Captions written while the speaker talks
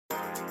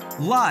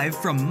Live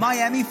from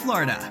Miami,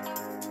 Florida,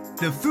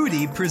 The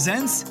Foodie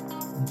presents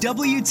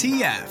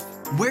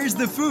WTF, Where's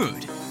the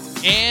Food?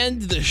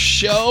 And the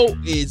show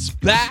is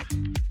back.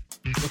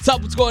 What's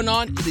up? What's going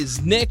on? It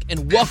is Nick,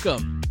 and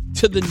welcome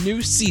to the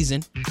new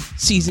season 2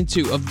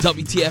 of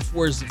WTF,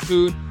 Where's the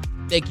Food?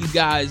 Thank you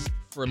guys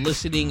for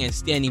listening and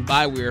standing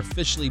by. We are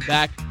officially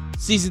back.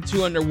 Season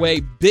 2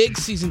 underway. Big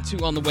Season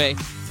 2 on the way.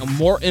 And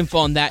more info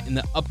on that in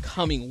the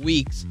upcoming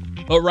weeks.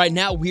 But right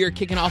now, we are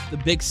kicking off the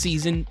big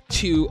Season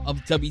 2 of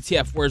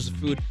WTF, Where's the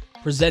Food?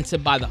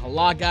 Presented by the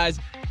Halal Guys.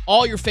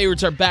 All your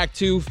favorites are back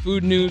too.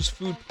 Food news,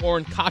 food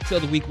porn, cocktail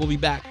of the week will be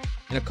back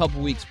in a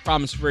couple weeks.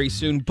 Promise very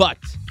soon. But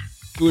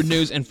food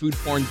news and food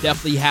porn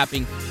definitely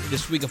happening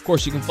this week. Of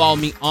course, you can follow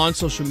me on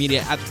social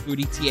media at The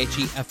Foodie,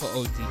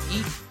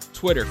 TheFoode.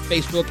 Twitter,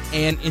 Facebook,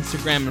 and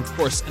Instagram. And of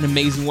course, an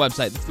amazing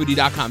website,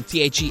 thefoodie.com,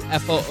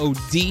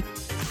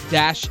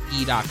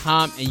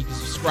 TheFoode-e.com. And you can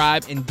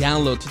subscribe and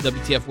download to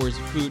WTF Where's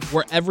the Food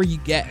wherever you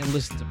get and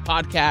listen to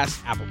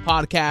podcasts, Apple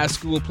Podcasts,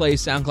 Google Play,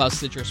 SoundCloud,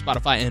 Stitcher,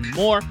 Spotify, and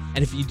more.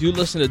 And if you do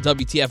listen to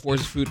WTF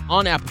Where's the Food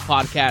on Apple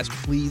Podcasts,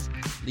 please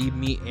leave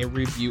me a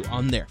review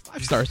on there.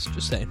 5 stars,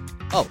 just saying.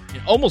 Oh,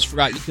 and almost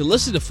forgot, you can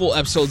listen to full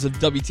episodes of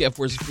WTF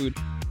Where's the Food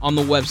on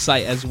the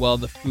website as well,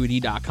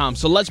 thefoodie.com.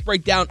 So let's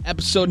break down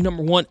episode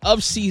number 1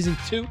 of season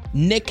 2.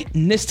 Nick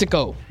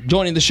Nistico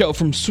joining the show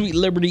from Sweet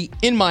Liberty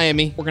in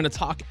Miami. We're going to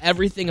talk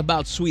everything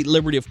about Sweet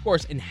Liberty, of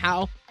course, and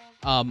how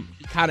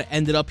he kind of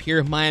ended up here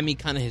in Miami,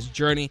 kind of his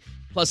journey.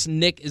 Plus,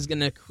 Nick is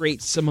going to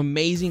create some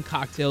amazing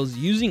cocktails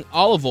using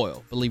olive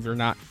oil, believe it or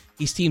not.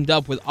 He's teamed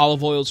up with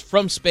olive oils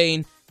from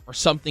Spain for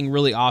something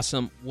really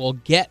awesome. We'll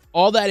get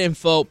all that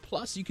info,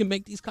 plus you can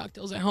make these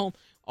cocktails at home,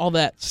 all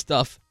that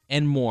stuff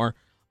and more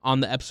on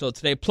the episode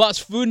today. Plus,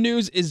 food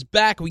news is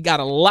back. We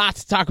got a lot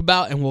to talk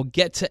about, and we'll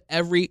get to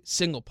every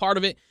single part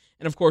of it.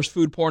 And, of course,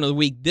 food porn of the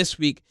week this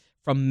week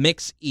from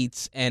Mix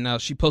Eats.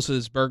 And she posted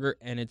this burger,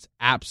 and it's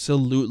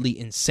absolutely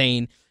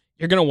insane.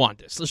 You're going to want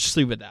this. Let's just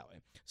leave it that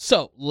way.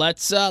 So,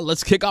 let's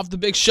kick off the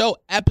big show.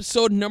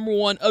 Episode number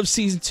 1 of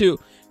Season 2.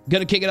 I'm going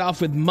to kick it off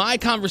with my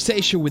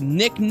conversation with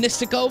Nick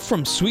Nistico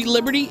from Sweet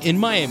Liberty in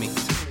Miami.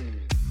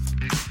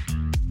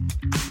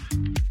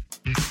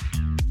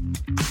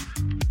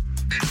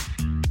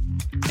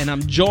 And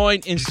I'm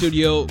joined in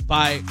studio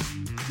by,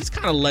 he's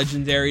kind of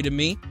legendary to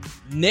me,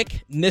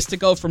 Nick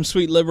Nistico from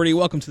Sweet Liberty.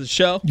 Welcome to the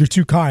show. You're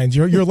too kind.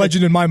 You're a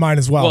legend in my mind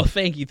as well. Well,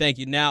 thank you.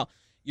 Now,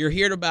 you're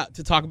here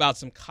to talk about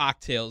some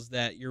cocktails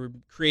that you're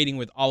creating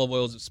with olive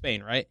oils of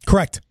Spain, right?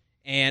 Correct.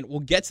 And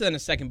we'll get to that in a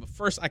second. But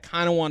first, I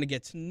kind of want to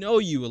get to know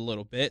you a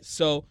little bit.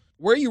 So,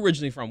 where are you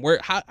originally from?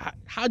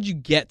 How'd you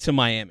get to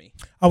Miami?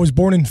 I was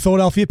born in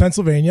Philadelphia,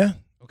 Pennsylvania.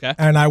 Okay.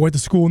 And I went to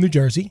school in New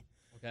Jersey,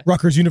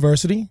 Rutgers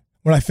University.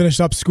 When I finished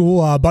up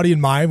school, a buddy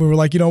and mine, we were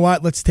like, you know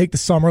what? Let's take the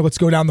summer. Let's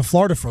go down to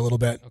Florida for a little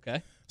bit.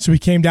 Okay. So we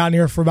came down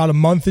here for about a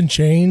month and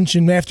change.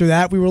 And after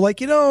that, we were like,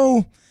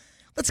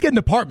 let's get an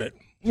apartment.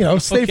 We'll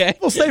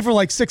stay for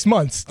like 6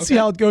 months, see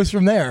how it goes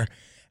from there.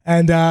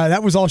 And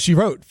that was all she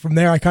wrote. From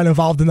there, I kind of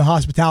evolved into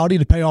hospitality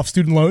to pay off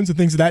student loans and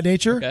things of that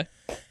nature. Okay.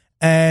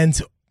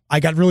 And I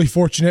got really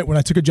fortunate. When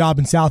I took a job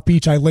in South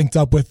Beach, I linked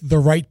up with the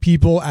right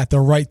people at the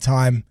right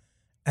time.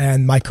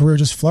 And my career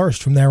just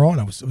flourished from there on.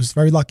 I was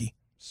very lucky.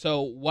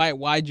 So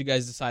why'd you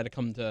guys decide to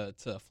come to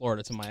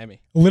Florida, to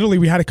Miami? Literally,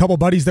 we had a couple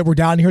buddies that were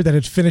down here that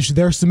had finished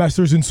their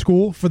semesters in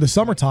school for the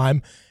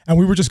summertime, and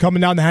we were just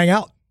coming down to hang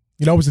out.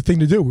 It was a thing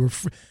to do. We were,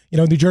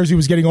 New Jersey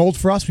was getting old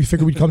for us. We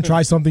figured we'd come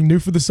try something new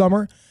for the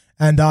summer,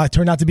 and it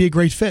turned out to be a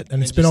great fit.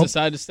 And it's been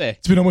decided to stay.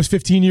 It's been almost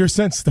 15 years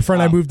since. The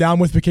friend I moved down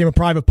with became a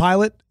private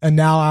pilot, and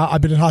now I've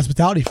been in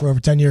hospitality for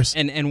over 10 years.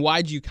 And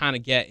why'd you kind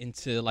of get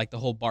into like the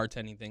whole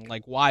bartending thing?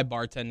 Like, why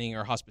bartending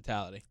or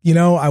hospitality?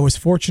 I was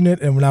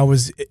fortunate, and when I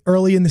was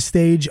early in the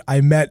stage,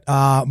 I met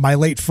my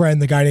late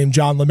friend, the guy named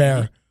John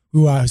Lemaire,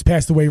 who has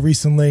passed away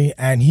recently,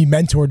 and he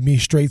mentored me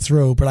straight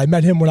through. But I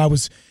met him when I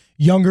was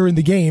younger in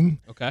the game.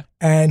 Okay.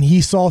 And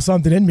he saw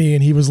something in me,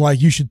 and he was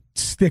like, you should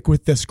stick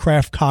with this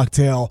craft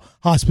cocktail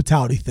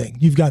hospitality thing.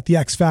 You've got the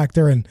X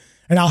factor, and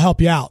I'll help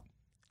you out.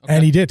 Okay.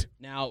 And he did.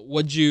 Now,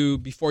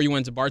 before you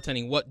went to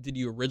bartending, what did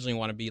you originally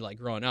want to be like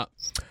growing up?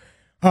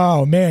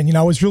 Oh, man.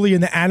 I was really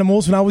into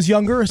animals when I was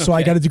younger, so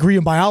I got a degree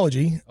in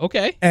biology.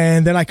 Okay.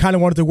 And then I kind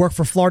of wanted to work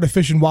for Florida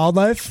Fish and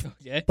Wildlife.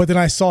 Okay. But then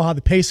I saw how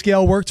the pay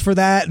scale worked for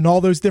that and all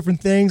those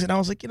different things, and I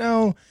was like,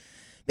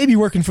 maybe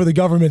working for the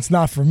government's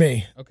not for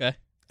me. Okay.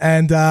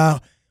 And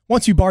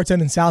once you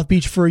bartend in South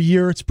Beach for a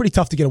year, it's pretty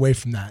tough to get away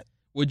from that.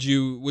 Would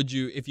you,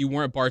 if you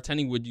weren't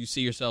bartending, would you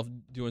see yourself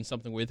doing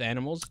something with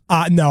animals?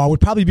 No, I would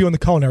probably be on the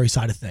culinary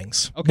side of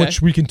things,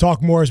 which we can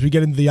talk more as we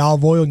get into the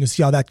olive oil, and you'll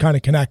see how that kind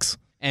of connects.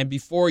 And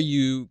before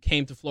you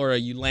came to Florida,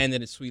 you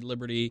landed at Sweet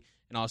Liberty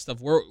and all that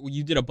stuff. Where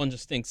you did a bunch of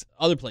stints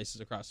other places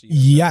across the U.S.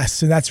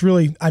 Yes, and that's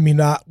really,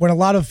 when a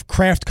lot of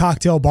craft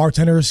cocktail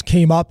bartenders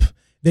came up,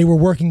 they were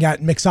working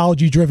at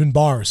mixology-driven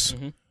bars.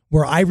 Mm-hmm.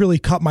 Where I really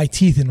cut my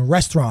teeth in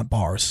restaurant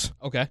bars,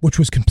 which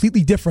was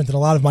completely different than a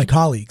lot of my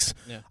colleagues.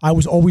 Yeah. I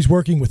was always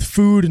working with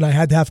food, and I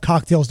had to have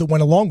cocktails that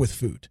went along with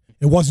food.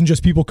 It wasn't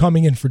just people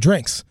coming in for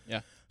drinks.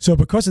 Yeah. So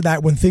because of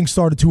that, when things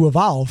started to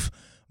evolve,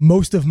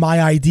 most of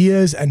my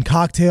ideas and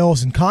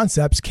cocktails and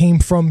concepts came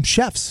from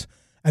chefs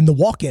and the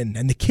walk-in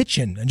and the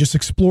kitchen and just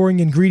exploring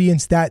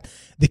ingredients that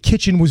the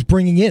kitchen was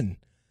bringing in,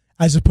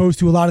 as opposed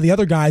to a lot of the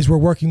other guys who were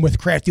working with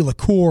crafty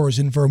liqueurs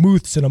and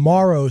vermouths and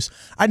amaros.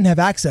 I didn't have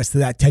access to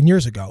that 10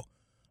 years ago,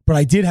 but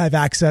I did have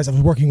access. I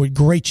was working with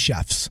great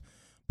chefs,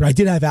 but I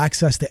did have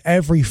access to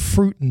every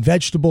fruit and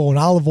vegetable and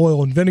olive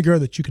oil and vinegar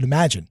that you can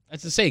imagine.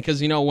 That's insane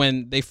because,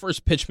 when they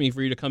first pitched me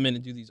for you to come in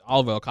and do these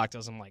olive oil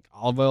cocktails, I'm like,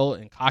 olive oil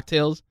and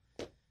cocktails?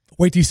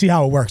 Wait till you see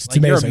how it works. It's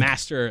amazing. You're a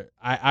master,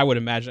 I would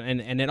imagine,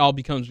 and it all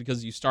becomes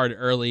because you started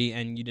early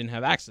and you didn't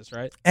have access,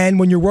 right? And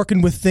when you're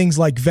working with things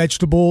like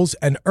vegetables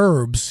and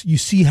herbs, you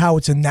see how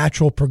it's a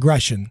natural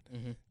progression.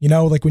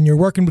 Mm-hmm. Like when you're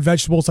working with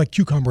vegetables like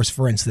cucumbers,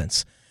 for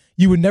instance,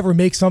 you would never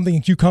make something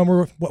in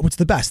cucumber. What's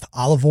the best?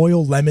 Olive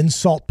oil, lemon,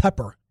 salt,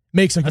 pepper.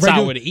 That's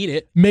how I would eat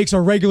it. Makes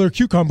a regular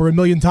cucumber a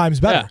million times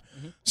better. Yeah.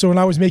 Mm-hmm. So when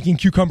I was making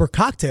cucumber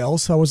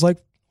cocktails, I was like,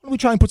 why don't we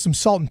try and put some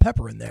salt and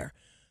pepper in there?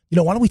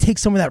 Why don't we take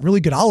some of that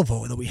really good olive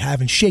oil that we have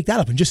and shake that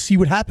up and just see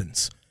what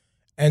happens?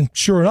 And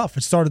sure enough,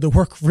 it started to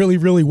work really,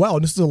 really well.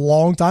 And this is a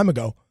long time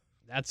ago.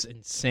 That's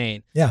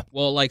insane. Yeah.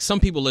 Well, like some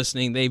people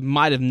listening, they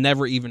might have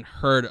never even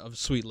heard of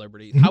Sweet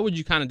Liberty. Mm-hmm. How would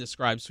you kind of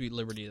describe Sweet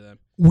Liberty to them?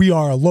 We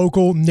are a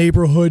local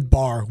neighborhood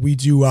bar. We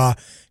do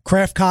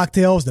craft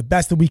cocktails, the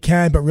best that we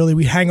can, but really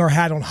we hang our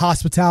hat on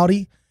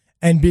hospitality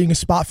and being a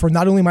spot for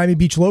not only Miami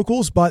Beach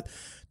locals, but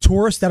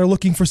tourists that are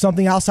looking for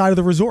something outside of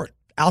the resort,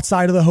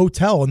 outside of the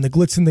hotel and the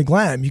glitz and the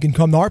glam. You can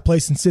come to our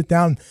place and sit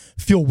down and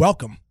feel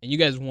welcome. And you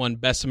guys won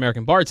Best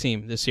American Bar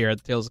Team this year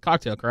at the Tales of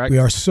Cocktail, correct? We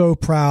are so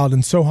proud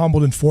and so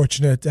humbled and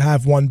fortunate to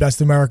have won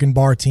Best American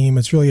Bar Team.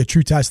 It's really a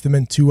true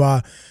testament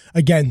to,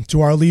 again,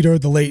 to our leader,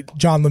 the late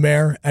John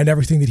Lemaire, and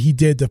everything that he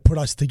did to put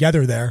us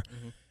together there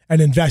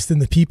and invest in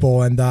the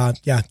people. And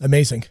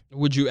amazing.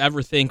 Would you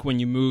ever think when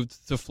you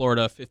moved to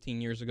Florida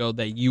 15 years ago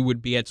that you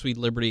would be at Sweet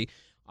Liberty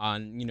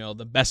on,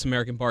 the Best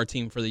American Bar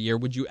Team for the year?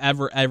 Would you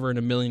ever in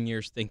a million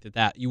years think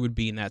that you would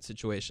be in that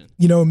situation?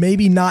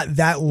 Maybe not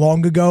that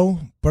long ago,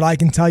 but I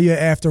can tell you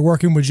after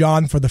working with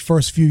John for the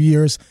first few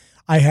years,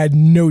 I had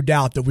no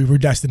doubt that we were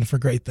destined for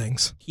great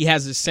things. He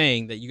has this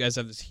saying that you guys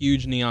have this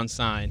huge neon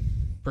sign,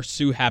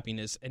 pursue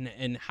happiness.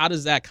 And how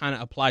does that kind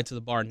of apply to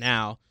the bar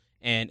now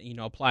and,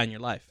 apply in your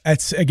life?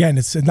 It's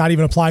not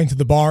even applying to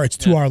the bar. It's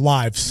to our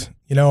lives,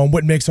 and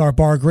what makes our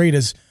bar great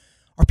is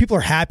our people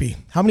are happy.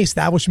 How many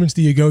establishments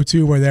do you go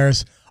to where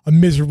there's a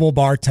miserable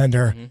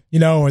bartender,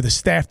 or the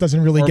staff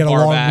doesn't really get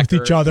along with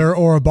each other,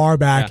 or a bar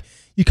back? Yeah.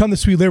 You come to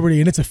Sweet Liberty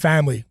and it's a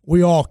family.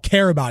 We all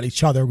care about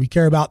each other. We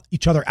care about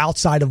each other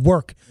outside of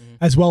work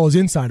as well as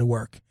inside of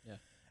work. Yeah.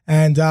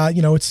 And,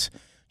 it's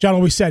John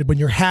always said, when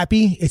you're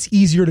happy, it's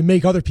easier to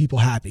make other people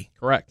happy.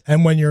 Correct.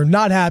 And when you're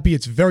not happy,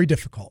 it's very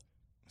difficult.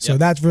 So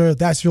that's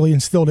really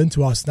instilled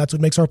into us. That's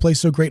what makes our place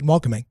so great and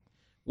welcoming.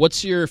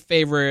 What's your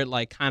favorite,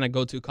 kind of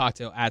go-to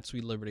cocktail at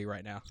Sweet Liberty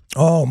right now?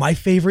 Oh, my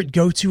favorite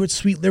go-to at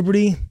Sweet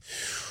Liberty?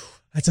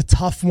 That's a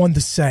tough one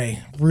to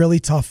say. Really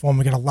tough one.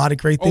 We got a lot of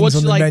great things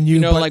on the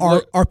menu. But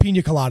our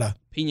pina colada.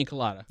 Pina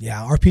colada.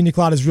 Yeah, our pina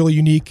colada is really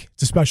unique.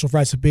 It's a special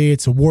recipe.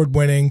 It's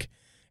award-winning.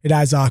 It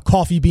has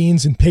coffee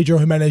beans and Pedro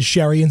Jimenez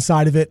sherry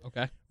inside of it.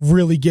 Okay.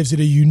 Really gives it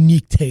a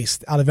unique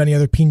taste out of any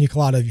other pina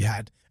colada you've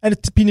had. And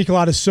pina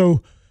colada is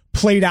so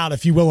played out,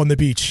 if you will, on the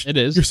beach. It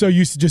is. You're so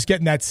used to just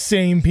getting that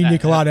same pina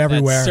colada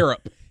everywhere. That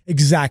syrup.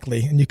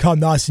 Exactly. And you come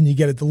to us and you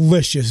get a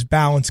delicious,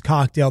 balanced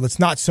cocktail that's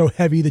not so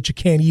heavy that you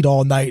can't eat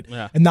all night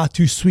and not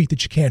too sweet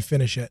that you can't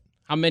finish it.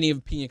 How many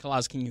of pina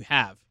coladas can you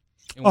have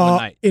in one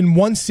night? In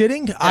one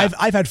sitting? Yeah.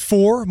 I've had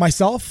 4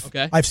 myself.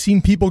 Okay. I've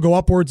seen people go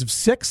upwards of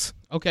 6.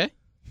 Okay.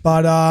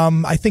 But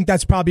I think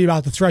that's probably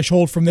about the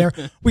threshold from there.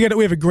 We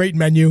have a great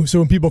menu, so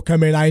when people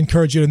come in, I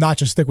encourage you to not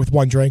just stick with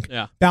one drink.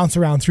 Yeah. Bounce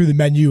around through the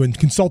menu and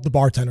consult the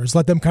bartenders.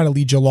 Let them kind of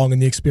lead you along in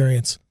the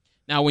experience.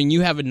 Now, when you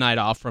have a night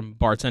off from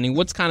bartending,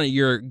 what's kind of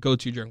your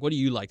go-to drink? What do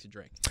you like to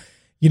drink?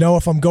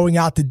 If I'm going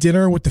out to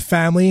dinner with the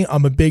family,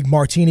 I'm a big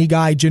martini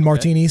guy, gin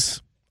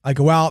martinis. I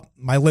go out,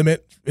 my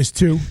limit is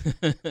 2,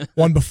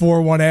 one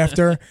before, one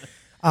after.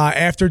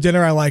 After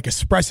dinner, I like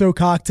espresso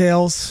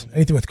cocktails,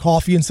 anything with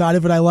coffee inside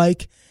of it I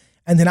like.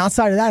 And then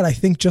outside of that, I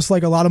think just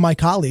like a lot of my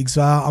colleagues,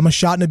 I'm a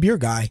shot and a beer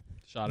guy.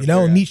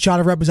 A neat shot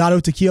of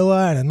Reposado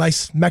tequila and a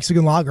nice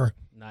Mexican lager.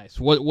 Nice.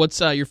 What's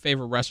your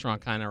favorite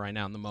restaurant kind of right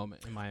now in the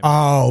moment in Miami?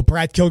 Oh,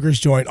 Brad Kilger's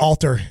joint,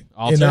 Alter?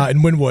 In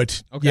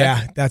Wynwood. Okay.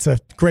 Yeah, that's a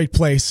great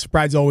place.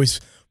 Brad's always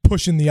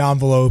pushing the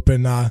envelope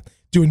and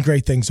doing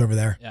great things over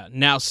there. Yeah.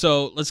 Now,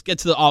 so let's get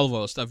to the olive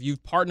oil stuff.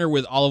 You've partnered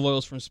with olive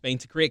oils from Spain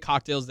to create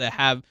cocktails that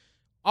have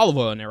olive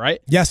oil in there,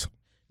 right? Yes.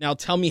 Now,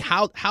 tell me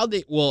how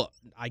they, well,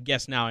 I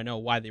guess now I know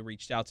why they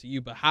reached out to you,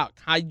 but how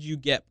did you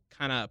get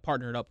kind of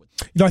partnered up with?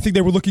 I think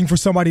they were looking for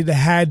somebody that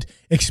had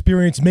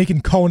experience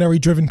making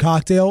culinary-driven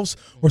cocktails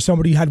or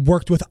somebody who had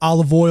worked with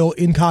olive oil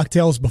in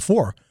cocktails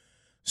before.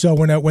 So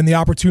when the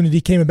opportunity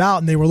came about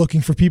and they were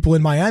looking for people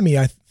in Miami,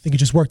 I think it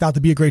just worked out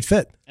to be a great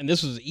fit. And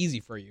this was easy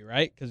for you,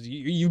 right? Because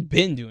you've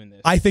been doing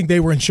this. I think they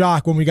were in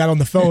shock when we got on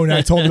the phone and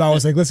I told them, I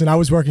was like, listen, I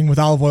was working with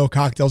olive oil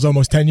cocktails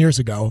almost 10 years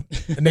ago.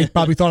 And they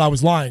probably thought I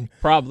was lying.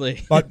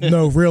 Probably. But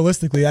no,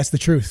 realistically, that's the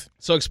truth.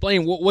 So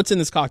explain, what's in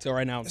this cocktail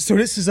right now? So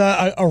this is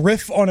a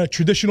riff on a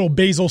traditional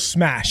basil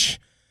smash.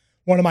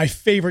 One of my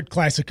favorite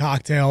classic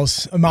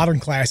cocktails, a modern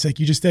classic.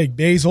 You just take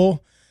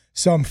basil,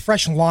 some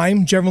fresh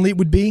lime, generally it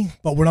would be.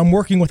 But when I'm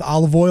working with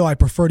olive oil, I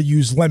prefer to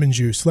use lemon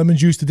juice. Lemon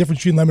juice, the difference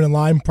between lemon and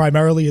lime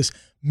primarily is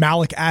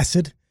malic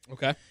acid.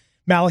 Okay.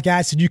 Malic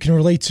acid you can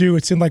relate to.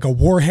 It's in like a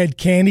Warhead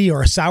candy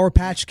or a Sour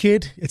Patch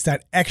Kid. It's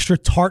that extra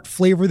tart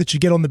flavor that you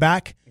get on the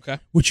back,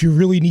 which you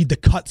really need to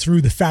cut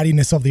through the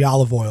fattiness of the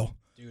olive oil.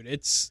 Dude,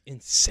 it's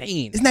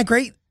insane. Isn't that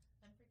great?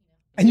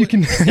 And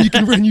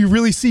you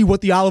really see what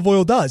the olive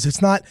oil does.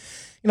 It's not,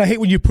 I hate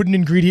when you put an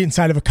ingredient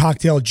inside of a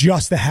cocktail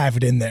just to have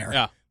it in there.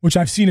 Yeah. Which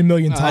I've seen a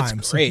million times.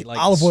 That's great. Like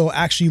olive oil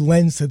actually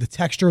lends to the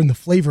texture and the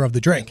flavor of the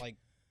drink. Like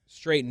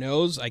straight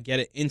nose, I get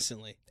it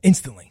instantly.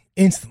 Instantly.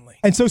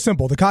 And so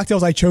simple. The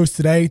cocktails I chose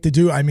today to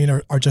do,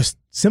 are just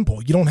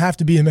simple. You don't have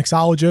to be a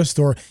mixologist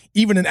or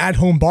even an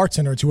at-home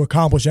bartender to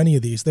accomplish any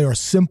of these. They are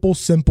simple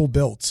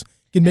builds.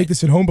 You can make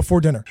this at home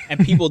before dinner. And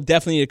people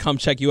definitely need to come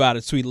check you out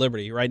at Sweet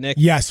Liberty, right, Nick?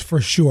 Yes, for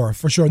sure.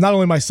 Not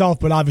only myself,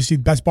 but obviously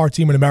the best bar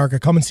team in America.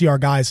 Come and see our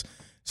guys.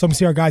 Come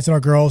see our guys and our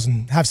girls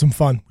and have some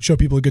fun. Show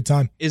people a good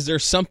time. Is there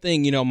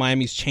something,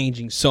 Miami's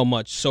changing so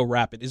much, so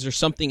rapid. Is there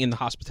something in the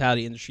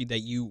hospitality industry that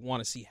you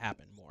want to see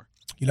happen more?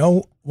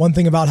 One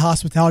thing about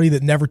hospitality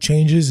that never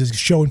changes is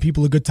showing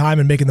people a good time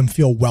and making them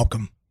feel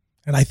welcome.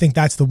 And I think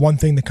that's the one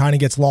thing that kind of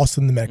gets lost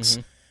in the mix.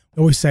 Mm-hmm. I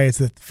always say it's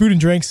the food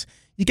and drinks.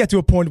 You get to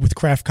a point with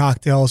craft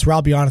cocktails where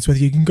I'll be honest with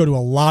you, you can go to a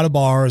lot of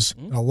bars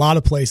and a lot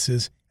of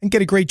places and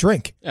get a great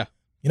drink. Yeah.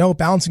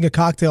 Balancing a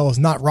cocktail is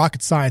not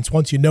rocket science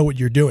once you know what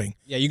you're doing.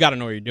 Yeah, you got to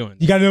know what you're doing.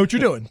 You got to know what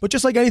you're doing. But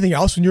just like anything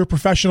else, when you're a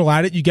professional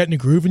at it, you get in a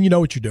groove and you know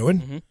what you're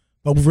doing. Mm-hmm.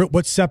 But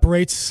what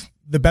separates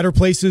the better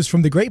places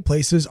from the great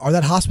places are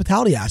that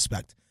hospitality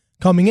aspect.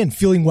 Coming in,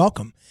 feeling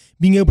welcome,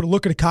 being able to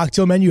look at a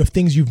cocktail menu of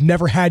things you've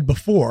never had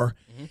before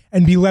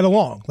and be led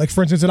along. Like,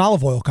 for instance, an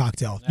olive oil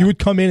cocktail. Yeah. You would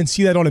come in and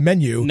see that on a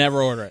menu.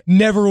 Never order it.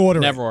 Never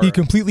order it. Be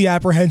completely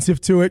apprehensive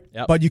to it.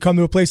 Yep. But you come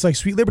to a place like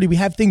Sweet Liberty, we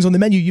have things on the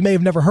menu you may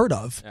have never heard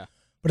of. Yeah.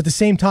 But at the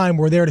same time,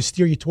 we're there to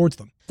steer you towards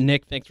them.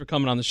 Nick, thanks for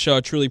coming on the show. I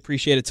truly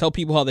appreciate it. Tell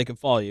people how they can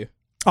follow you.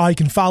 You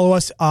can follow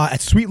us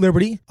at Sweet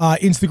Liberty,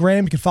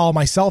 Instagram. You can follow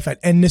myself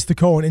at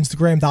nnistico on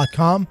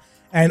Instagram.com.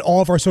 And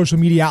all of our social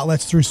media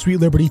outlets through Sweet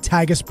Liberty.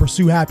 Tag us,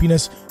 Pursue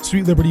Happiness,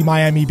 Sweet Liberty,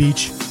 Miami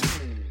Beach.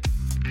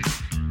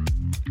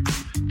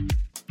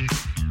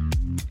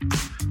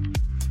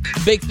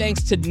 Big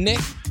thanks to Nick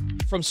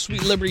from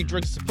Sweet Liberty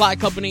Drink Supply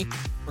Company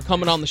for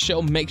coming on the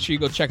show. Make sure you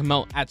go check him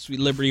out at Sweet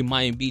Liberty,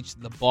 Miami Beach.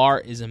 The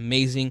bar is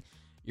amazing.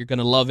 You're going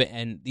to love it.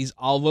 And these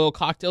olive oil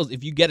cocktails,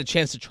 if you get a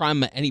chance to try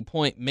them at any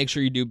point, make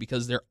sure you do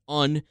because they're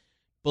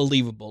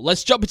unbelievable.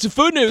 Let's jump into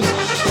food news.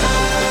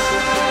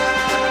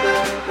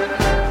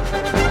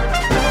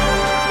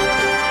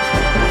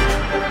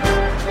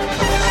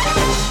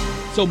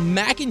 So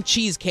mac and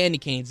cheese candy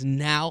canes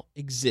now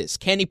exist.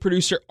 Candy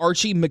producer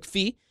Archie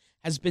McPhee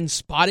has been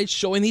spotted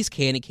showing these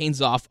candy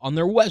canes off on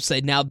their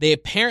website. Now, they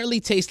apparently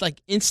taste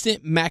like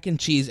instant mac and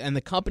cheese, and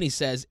the company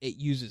says it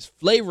uses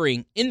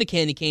flavoring in the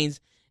candy canes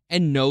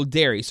and no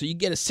dairy. So you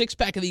get a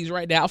 6-pack of these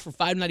right now for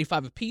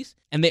 $5.95 a piece,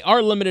 and they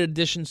are limited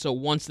edition, so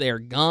once they are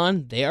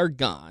gone, they are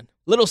gone.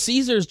 Little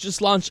Caesars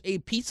just launched a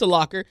pizza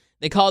locker.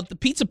 They call it the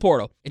Pizza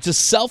Portal. It's a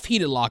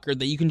self-heated locker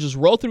that you can just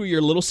roll through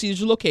your Little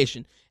Caesars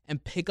location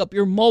and pick up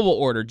your mobile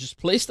order. Just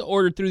place the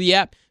order through the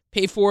app,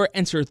 pay for it,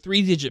 enter a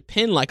 3-digit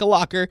PIN like a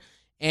locker,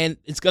 and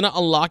it's going to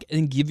unlock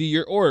and give you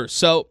your order.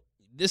 So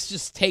this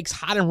just takes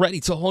hot and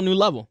ready to a whole new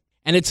level.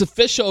 And it's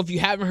official, if you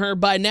haven't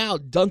heard by now,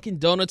 Dunkin'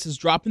 Donuts is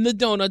dropping the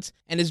donuts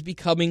and is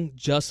becoming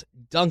just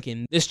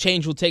Dunkin'. This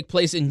change will take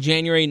place in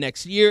January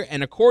next year,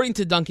 and according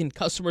to Dunkin',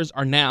 customers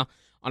are now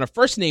on a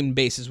first-name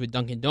basis with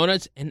Dunkin'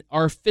 Donuts and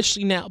are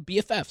officially now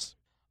BFFs.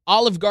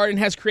 Olive Garden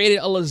has created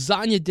a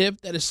lasagna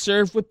dip that is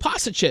served with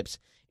pasta chips.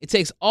 It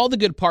takes all the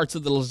good parts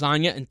of the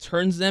lasagna and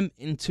turns them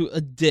into a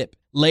dip.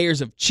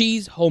 Layers of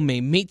cheese,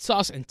 homemade meat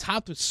sauce, and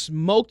topped with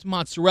smoked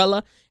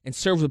mozzarella and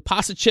served with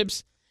pasta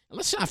chips. And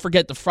let's not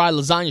forget the fried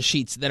lasagna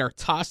sheets that are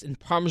tossed in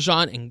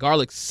Parmesan and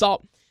garlic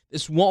salt.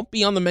 This won't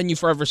be on the menu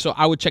forever, so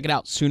I would check it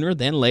out sooner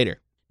than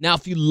later. Now,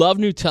 if you love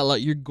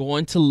Nutella, you're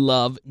going to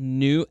love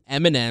new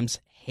M&M's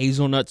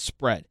Hazelnut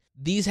Spread.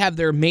 These have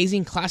their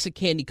amazing classic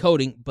candy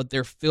coating, but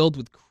they're filled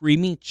with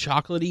creamy,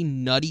 chocolatey,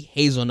 nutty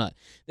hazelnut.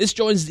 This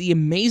joins the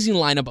amazing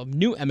lineup of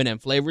new M&M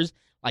flavors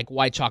like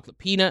white chocolate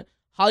peanut,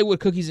 Hollywood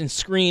cookies and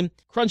scream,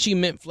 crunchy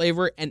mint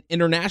flavor, and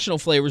international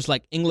flavors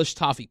like English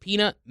toffee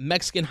peanut,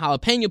 Mexican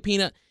jalapeno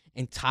peanut,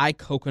 and Thai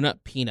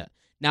coconut peanut.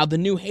 Now, the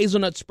new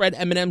Hazelnut Spread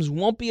M&Ms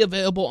won't be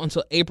available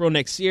until April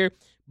next year,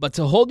 but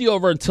to hold you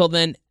over until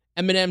then,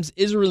 M&M's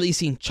is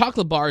releasing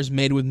chocolate bars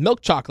made with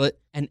milk chocolate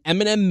and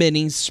M&M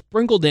minis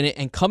sprinkled in it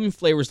and come in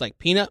flavors like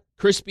peanut,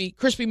 crispy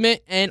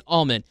mint, and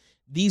almond.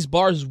 These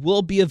bars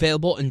will be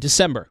available in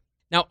December.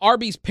 Now,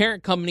 Arby's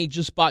parent company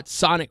just bought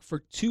Sonic for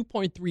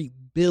 $2.3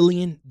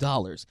 billion.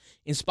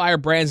 Inspire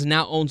Brands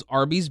now owns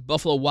Arby's,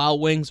 Buffalo Wild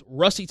Wings,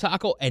 Rusty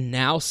Taco, and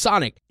now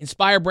Sonic.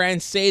 Inspire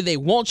Brands say they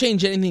won't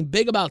change anything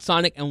big about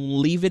Sonic and will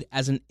leave it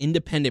as an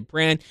independent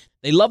brand.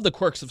 They love the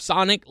quirks of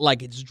Sonic,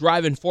 like its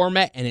drive-in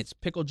format and its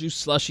pickle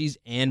juice slushies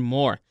and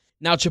more.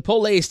 Now,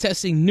 Chipotle is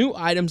testing new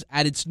items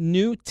at its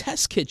new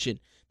test kitchen.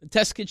 The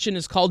test kitchen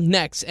is called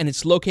Next, and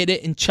it's located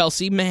in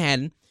Chelsea,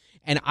 Manhattan.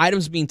 And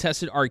items being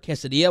tested are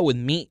quesadilla with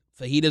meat,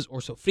 fajitas or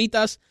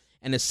sofritas,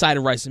 and a side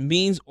of rice and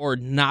beans, or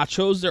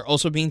nachos. They're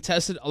also being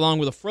tested along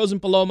with a frozen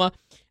paloma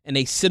and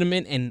a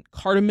cinnamon and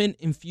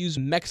cardamom-infused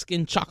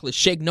Mexican chocolate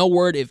shake. No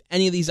word if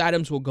any of these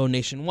items will go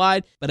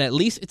nationwide, but at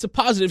least it's a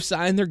positive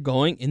sign they're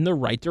going in the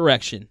right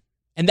direction.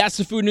 And that's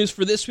the food news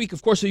for this week.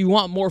 Of course, if you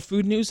want more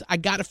food news, I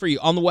got it for you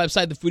on the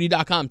website,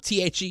 thefoodie.com,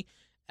 TheFoode.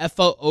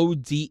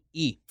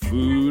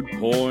 Food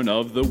porn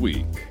of the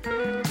week.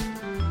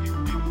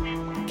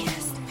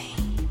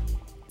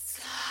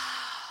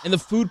 And the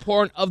food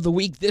porn of the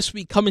week this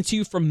week coming to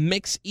you from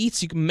Mix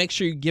Eats. You can make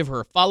sure you give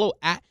her a follow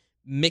at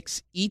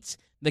Mix Eats.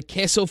 The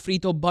queso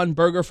frito bun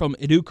burger from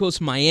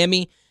Educos,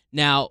 Miami.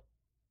 Now,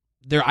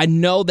 I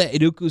know that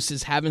Educos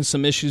is having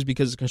some issues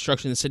because of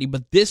construction in the city,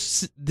 but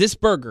this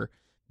burger,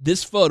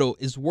 this photo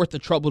is worth the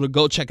trouble to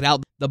go check it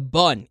out. The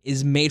bun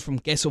is made from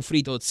queso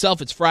frito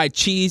itself. It's fried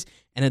cheese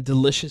and a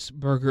delicious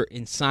burger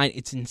inside.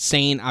 It's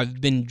insane. I've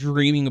been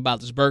dreaming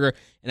about this burger,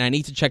 and I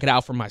need to check it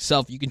out for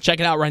myself. You can check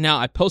it out right now.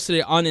 I posted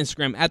it on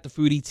Instagram at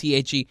thefoodie,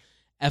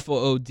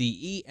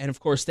 TheFoode. And, of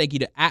course, thank you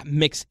to at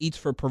Mix Eats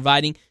for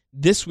providing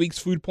this week's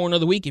food porn of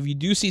the week. If you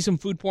do see some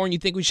food porn you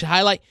think we should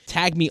highlight,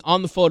 tag me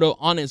on the photo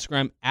on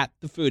Instagram at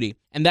thefoodie.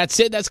 And that's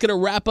it. That's going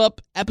to wrap up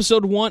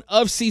episode 1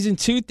 of season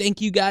 2. Thank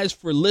you guys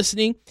for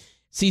listening.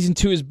 Season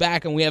 2 is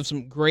back, and we have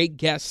some great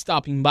guests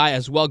stopping by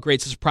as well.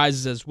 Great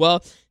surprises as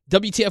well.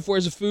 WTF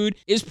Where's the Food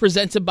is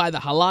presented by the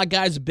Halal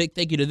Guys. A big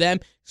thank you to them.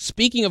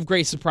 Speaking of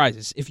great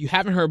surprises, if you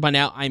haven't heard by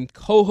now, I'm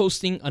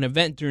co-hosting an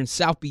event during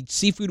South Beach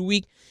Seafood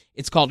Week.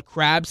 It's called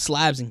Crabs,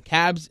 Slabs, and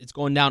Cabs. It's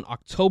going down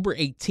October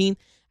 18th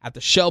at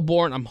the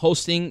Shelbourne. I'm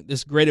hosting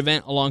this great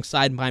event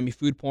alongside Miami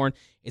Food Porn.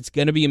 It's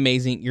going to be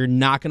amazing. You're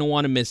not going to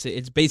want to miss it.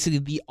 It's basically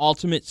the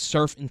ultimate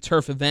surf and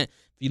turf event.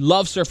 If you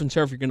love surf and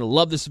turf, you're going to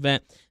love this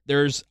event.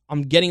 There's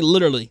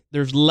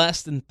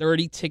less than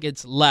 30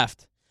 tickets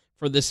left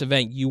for this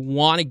event. You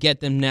want to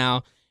get them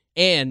now.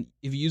 And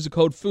if you use the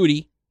code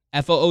FOODIE,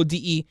 FOODE,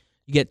 you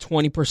get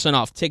 20%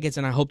 off tickets,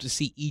 and I hope to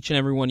see each and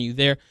every one of you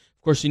there.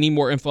 Of course, you need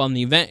more info on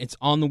the event. It's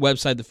on the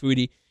website,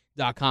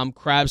 thefoodie.com.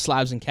 Crabs,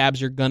 Slabs, and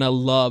Cabs. You're going to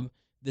love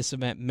this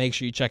event. Make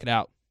sure you check it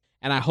out.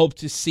 And I hope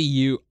to see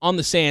you on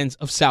the sands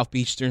of South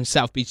Beach during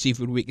South Beach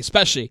Seafood Week,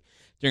 especially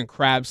during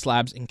Crabs,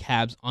 Slabs, and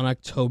Cabs on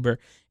October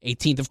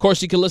 18th. Of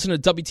course, you can listen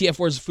to WTF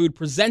Where's the Food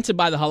presented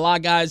by the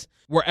Halal Guys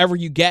wherever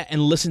you get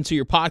and listen to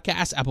your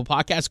podcasts, Apple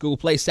Podcasts, Google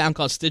Play,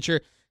 SoundCloud,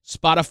 Stitcher,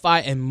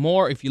 Spotify, and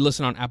more. If you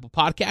listen on Apple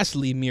Podcasts,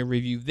 leave me a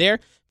review there.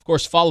 Of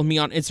course, follow me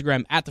on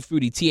Instagram at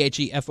thefoodie,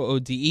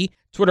 TheFoode,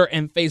 Twitter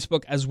and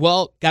Facebook as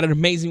well. Got an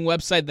amazing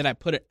website that I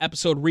put an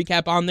episode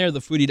recap on there,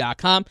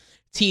 thefoodie.com,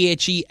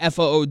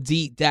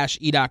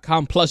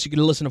 TheFoode-E.com. Plus, you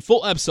can listen to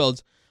full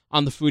episodes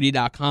on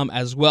thefoodie.com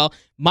as well.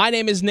 My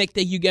name is Nick.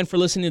 Thank you again for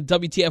listening to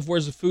WTF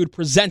Where's the Food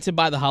presented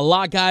by the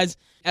Halal Guys.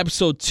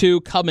 Episode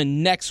 2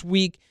 coming next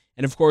week.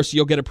 And, of course,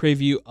 you'll get a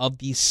preview of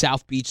the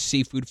South Beach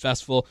Seafood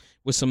Festival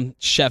with some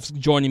chefs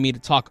joining me to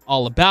talk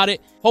all about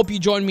it. Hope you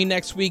join me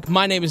next week.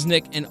 My name is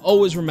Nick, and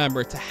always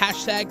remember to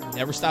hashtag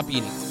never stop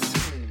eating.